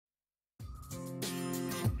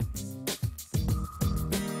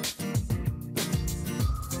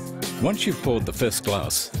Once you've poured the first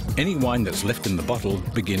glass, any wine that's left in the bottle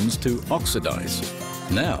begins to oxidize.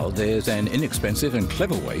 Now there's an inexpensive and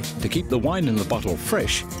clever way to keep the wine in the bottle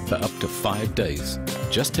fresh for up to 5 days.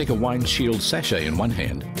 Just take a wine shield sachet in one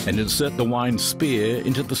hand and insert the wine spear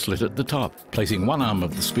into the slit at the top, placing one arm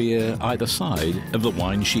of the spear either side of the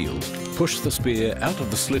wine shield. Push the spear out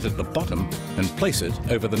of the slit at the bottom and place it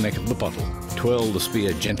over the neck of the bottle. Twirl the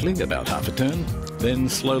spear gently about half a turn, then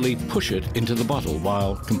slowly push it into the bottle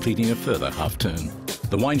while completing a further half turn.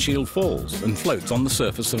 The wine shield falls and floats on the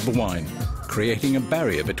surface of the wine, creating a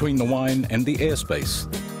barrier between the wine and the airspace.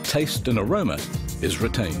 Taste and aroma is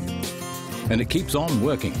retained. And it keeps on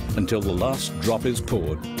working until the last drop is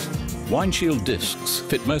poured. Wine shield discs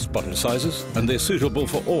fit most bottle sizes and they're suitable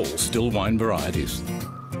for all still wine varieties.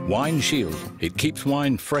 Wine Shield, it keeps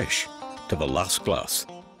wine fresh to the last glass.